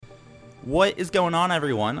What is going on,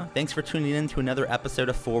 everyone? Thanks for tuning in to another episode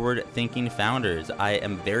of Forward Thinking Founders. I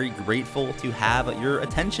am very grateful to have your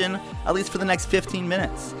attention, at least for the next 15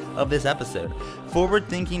 minutes of this episode. Forward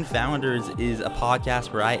Thinking Founders is a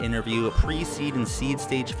podcast where I interview pre-seed and seed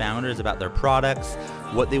stage founders about their products,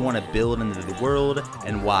 what they want to build into the world,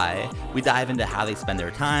 and why. We dive into how they spend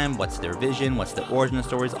their time, what's their vision, what's the origin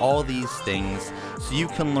stories, all these things, so you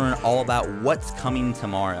can learn all about what's coming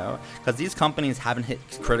tomorrow. Because these companies haven't hit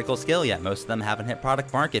critical scale yet. Most of them haven't hit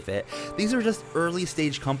product market fit. These are just early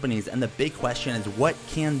stage companies, and the big question is, what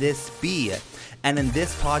can this be? And in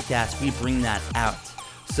this podcast, we bring that out.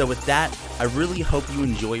 So with that, I really hope you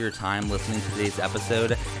enjoy your time listening to today's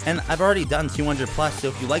episode. And I've already done 200 plus, so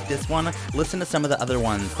if you like this one, listen to some of the other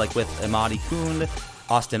ones, like with Imadi Kund,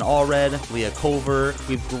 Austin Allred, Leah Culver.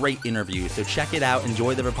 We have great interviews, so check it out,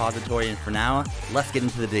 enjoy the repository, and for now, let's get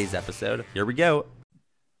into today's episode. Here we go.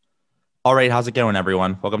 All right, how's it going,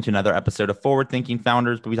 everyone? Welcome to another episode of Forward Thinking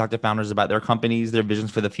Founders, where we talk to founders about their companies, their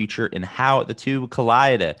visions for the future, and how the two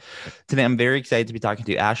collide. Today, I'm very excited to be talking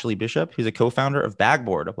to Ashley Bishop, who's a co-founder of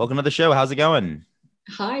Bagboard. Welcome to the show. How's it going?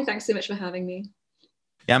 Hi, thanks so much for having me.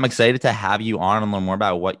 Yeah, I'm excited to have you on and learn more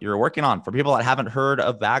about what you're working on. For people that haven't heard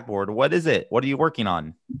of Bagboard, what is it? What are you working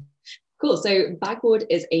on? Cool. So Bagboard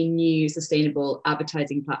is a new sustainable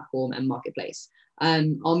advertising platform and marketplace.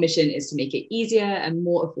 Our mission is to make it easier and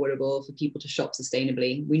more affordable for people to shop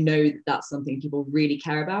sustainably. We know that that's something people really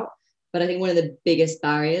care about, but I think one of the biggest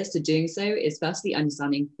barriers to doing so is firstly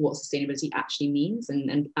understanding what sustainability actually means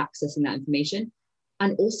and accessing that information.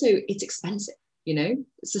 And also it's expensive. You know,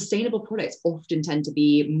 sustainable products often tend to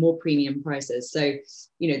be more premium prices. So,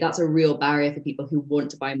 you know, that's a real barrier for people who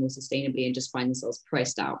want to buy more sustainably and just find themselves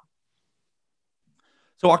priced out.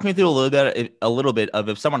 So walk me through a little bit of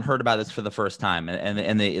if someone heard about this for the first time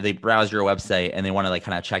and they browse your website and they want to like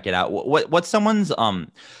kind of check it out. What's someone's I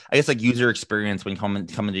guess like user experience when coming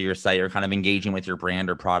to your site or kind of engaging with your brand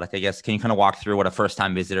or product? I guess can you kind of walk through what a first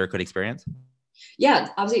time visitor could experience? Yeah,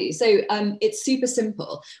 absolutely. So it's super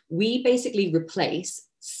simple. We basically replace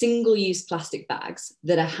single-use plastic bags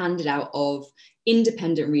that are handed out of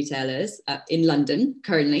independent retailers in London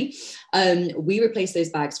currently. We replace those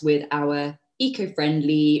bags with our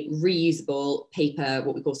eco-friendly, reusable paper,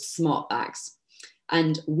 what we call smart bags.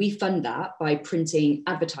 And we fund that by printing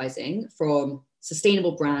advertising from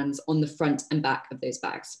sustainable brands on the front and back of those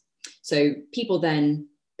bags. So people then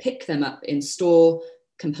pick them up in store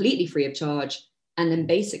completely free of charge, and then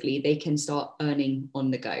basically they can start earning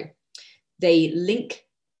on the go. They link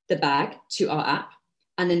the bag to our app,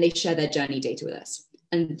 and then they share their journey data with us.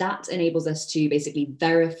 And that enables us to basically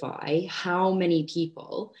verify how many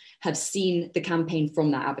people have seen the campaign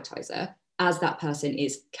from that advertiser as that person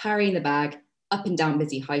is carrying the bag up and down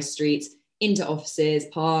busy high streets, into offices,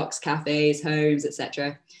 parks, cafes, homes,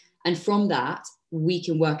 etc. And from that, we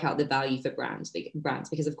can work out the value for brands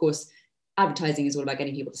because, of course, advertising is all about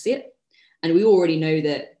getting people to see it. And we already know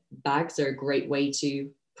that bags are a great way to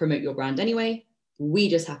promote your brand anyway. We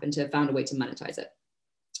just happen to have found a way to monetize it.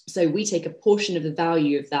 So we take a portion of the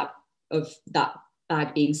value of that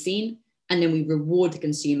bag being seen, and then we reward the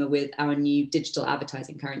consumer with our new digital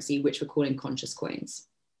advertising currency, which we're calling Conscious Coins.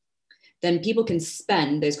 Then people can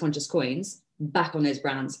spend those Conscious Coins back on those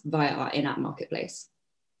brands via our in-app marketplace.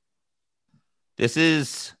 This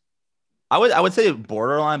is, I would say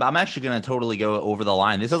borderline, but I'm actually going to totally go over the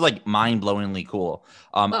line. This is like mind-blowingly cool.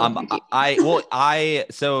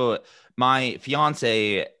 So my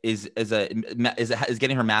fiance is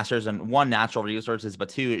getting her master's in one, natural resources, but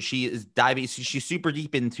two, she's super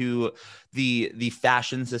deep into the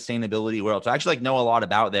fashion sustainability world. So I actually like know a lot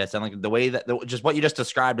about this, and like the way that just what you just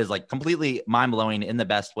described is like completely mind-blowing in the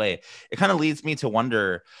best way. It kind of leads me to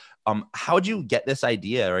wonder, how'd you get this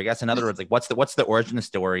idea? Or I guess in other words, like what's the origin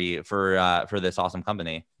story for this awesome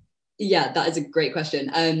company? Yeah, that is a great question.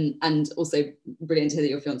 And also brilliant to hear that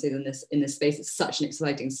your fiance is in this space. It's such an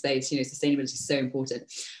exciting space. You know, sustainability is so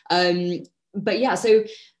important. But yeah, so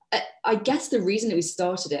I guess the reason that we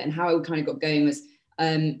started it and how it kind of got going was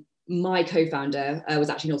my co-founder was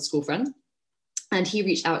actually an old school friend. And he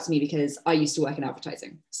reached out to me because I used to work in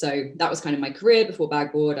advertising. So that was kind of my career before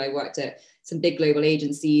Bagboard. I worked at some big global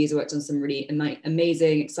agencies, worked on some really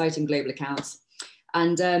amazing, exciting global accounts.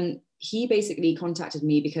 And he basically contacted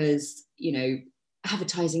me because, you know,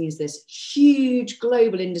 advertising is this huge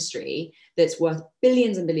global industry that's worth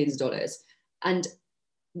billions and billions of dollars. And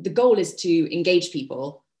the goal is to engage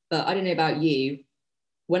people. But I don't know about you,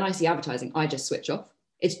 when I see advertising, I just switch off.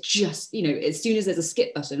 It's just, you know, as soon as there's a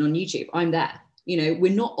skip button on YouTube, I'm there. You know,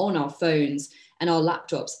 we're not on our phones and our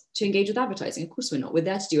laptops to engage with advertising. Of course we're not. We're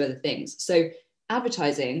there to do other things. So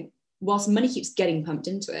advertising, whilst money keeps getting pumped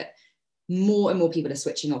into it, more and more people are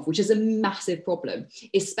switching off, which is a massive problem,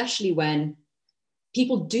 especially when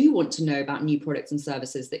people do want to know about new products and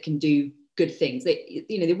services that can do good things. They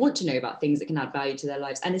want to know about things that can add value to their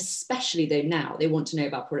lives. And especially though now they want to know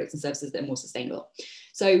about products and services that are more sustainable.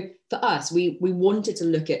 So for us, we wanted to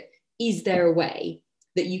look at, is there a way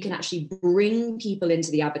that you can actually bring people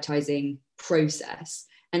into the advertising process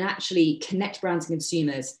and actually connect brands and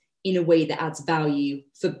consumers in a way that adds value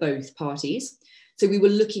for both parties? So we were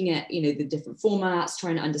looking at, the different formats,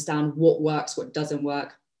 trying to understand what works, what doesn't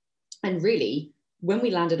work. And really, when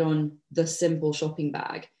we landed on the simple shopping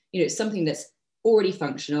bag, it's something that's already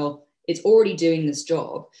functional, it's already doing this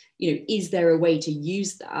job. Is there a way to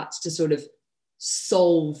use that to sort of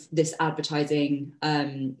solve this advertising,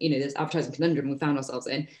 this advertising conundrum we found ourselves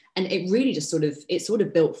in? And it really just sort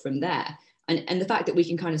of built from there. And the fact that we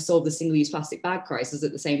can kind of solve the single-use plastic bag crisis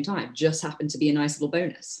at the same time just happened to be a nice little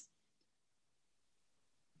bonus.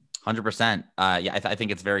 100%. Yeah, I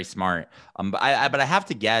think it's very smart. But I have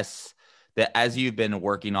to guess that as you've been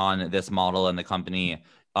working on this model in the company,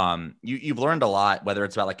 you've learned a lot, whether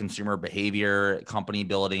it's about like consumer behavior, company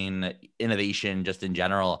building, innovation, just in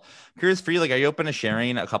general. I'm curious for you, like, are you open to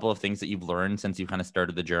sharing a couple of things that you've learned since you kind of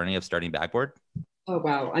started the journey of starting Bagboard? Oh,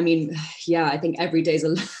 wow. I mean, yeah, I think every day's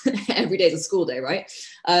a school day, right?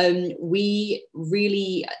 We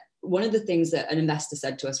really, one of the things that an investor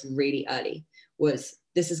said to us really early was,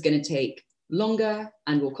 this is going to take longer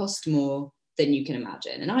and will cost more than you can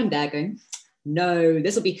imagine. And I'm there going, no,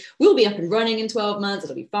 we'll be up and running in 12 months.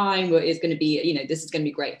 It'll be fine. It's going to be, this is going to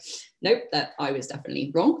be great. Nope, that I was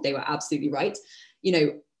definitely wrong. They were absolutely right.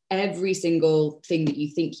 Every single thing that you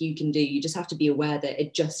think you can do, you just have to be aware that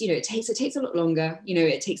it just, it takes a lot longer,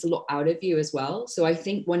 it takes a lot out of you as well. So I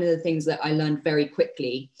think one of the things that I learned very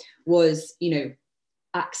quickly was,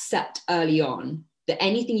 accept early on that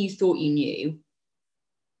anything you thought you knew,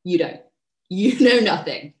 you don't. You know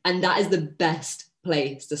nothing. And that is the best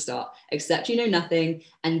place to start. Accept you know nothing,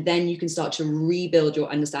 and then you can start to rebuild your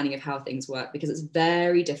understanding of how things work, because it's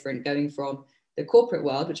very different going from the corporate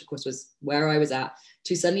world, which of course was where I was at,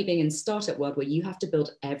 to suddenly being in startup world where you have to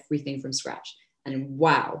build everything from scratch. And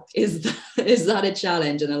wow, is that a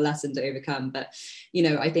challenge and a lesson to overcome? But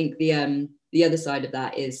I think the other side of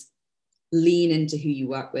that is lean into who you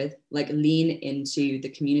work with, like lean into the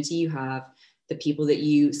community you have, the people that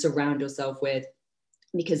you surround yourself with,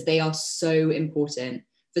 because they are so important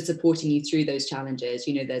for supporting you through those challenges.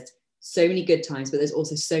 There's so many good times, but there's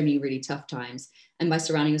also so many really tough times. And by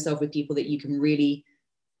surrounding yourself with people that you can really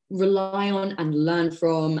rely on and learn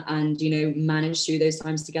from and, manage through those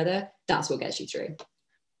times together, that's what gets you through.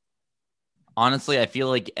 Honestly, I feel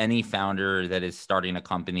like any founder that is starting a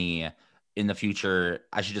company in the future,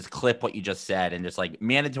 I should just clip what you just said and just like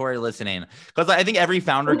mandatory listening. Because I think every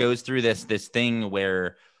founder goes through this thing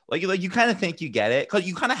where like you kind of think you get it, because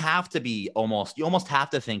you kind of have to be you almost have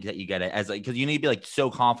to think that you get it, as like, because you need to be like so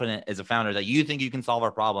confident as a founder that you think you can solve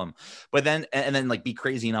our problem, but then like be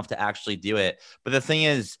crazy enough to actually do it. But the thing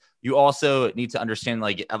is, you also need to understand,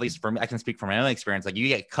 like, at least for me, I can speak from my own experience, like you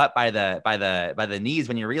get cut by the knees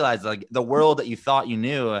when you realize like the world that you thought you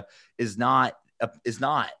knew is not.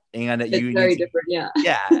 And it's very different. Yeah.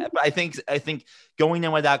 But I think going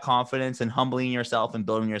in with that confidence and humbling yourself and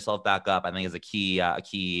building yourself back up, I think is a key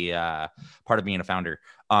part of being a founder.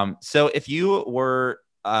 So if you were,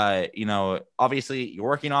 obviously you're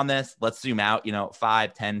working on this, let's zoom out,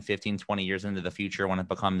 5, 10, 15, 20 years into the future when it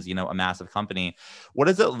becomes, a massive company. What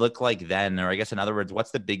does it look like then? Or I guess in other words,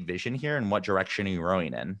 what's the big vision here and what direction are you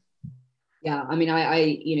rowing in? Yeah, I mean,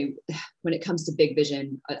 I when it comes to big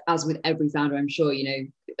vision, as with every founder, I'm sure,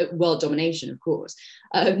 world domination, of course.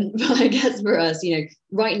 But I guess for us,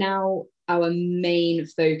 right now, our main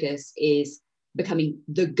focus is becoming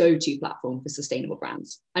the go-to platform for sustainable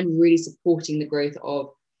brands and really supporting the growth of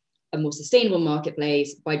a more sustainable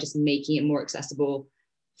marketplace by just making it more accessible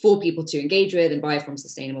for people to engage with and buy from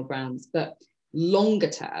sustainable brands. But longer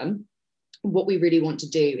term, what we really want to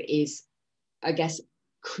do is, I guess,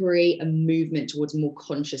 create a movement towards more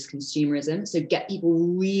conscious consumerism. So get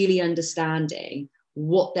people really understanding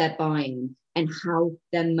what they're buying and how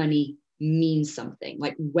their money means something.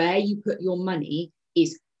 Like where you put your money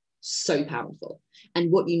is so powerful.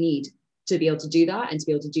 And what you need to be able to do that, and to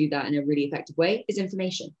be able to do that in a really effective way, is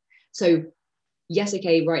information. So yes,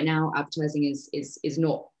 okay, right now advertising is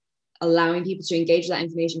not allowing people to engage that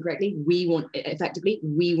information correctly. We want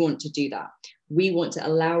to do that. We want to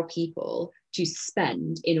allow people to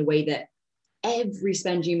spend in a way that every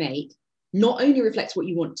spend you make not only reflects what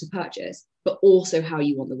you want to purchase, but also how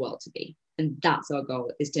you want the world to be. And that's our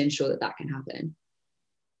goal, is to ensure that can happen.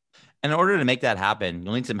 And in order to make that happen,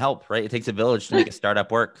 you'll need some help, right? It takes a village to make a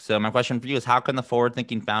startup work. So my question for you is, how can the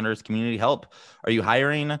forward-thinking founders community help? Are you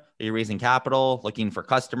hiring? Are you raising capital, looking for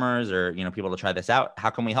customers, or people to try this out? How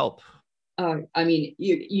can we help? Oh, I mean,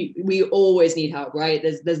 we always need help, right?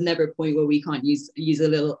 There's never a point where we can't use a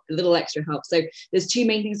little extra help. So there's two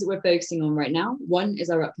main things that we're focusing on right now. One is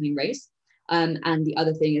our upcoming race, and the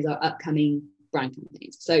other thing is our upcoming brand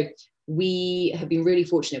campaigns. So we have been really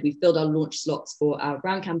fortunate. We've filled our launch slots for our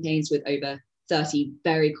brand campaigns with over 30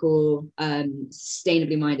 very cool,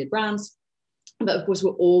 sustainably minded brands. But of course,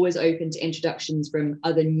 we're always open to introductions from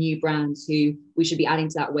other new brands who we should be adding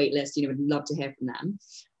to that wait list. We'd love to hear from them.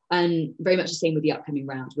 And very much the same with the upcoming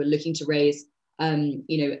round. We're looking to raise,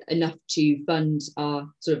 enough to fund our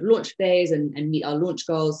sort of launch phase and meet our launch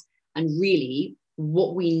goals. And really,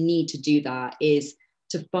 what we need to do that is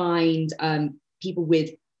to find people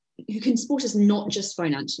who can support us not just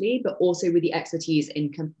financially, but also with the expertise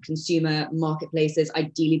in consumer marketplaces.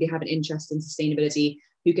 Ideally, they have an interest in sustainability,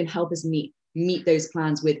 who can help us meet those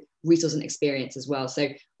plans with resource and experience as well. So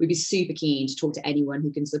we'd be super keen to talk to anyone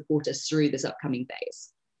who can support us through this upcoming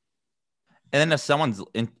phase. And then if someone's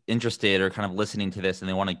interested or kind of listening to this and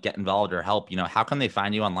they want to get involved or help, how can they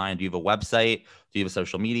find you online? Do you have a website? Do you have a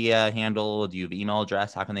social media handle? Do you have an email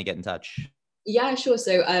address? How can they get in touch? Yeah, sure.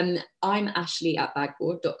 So I'm Ashley at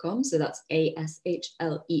bagboard.com. So that's ASHLEIGH.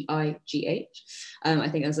 I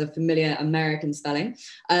think that's a familiar American spelling.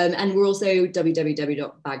 And we're also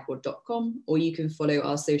www.bagboard.com, or you can follow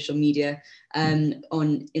our social media on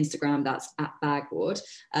Instagram. That's at bagboard.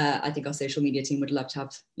 I think our social media team would love to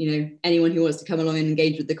have, anyone who wants to come along and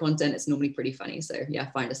engage with the content. It's normally pretty funny. So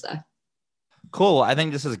yeah, find us there. Cool. I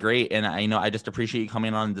think this is great. And I just appreciate you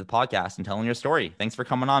coming on the podcast and telling your story. Thanks for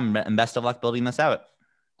coming on, and best of luck building this out.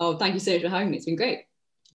 Oh, thank you so much for having me. It's been great.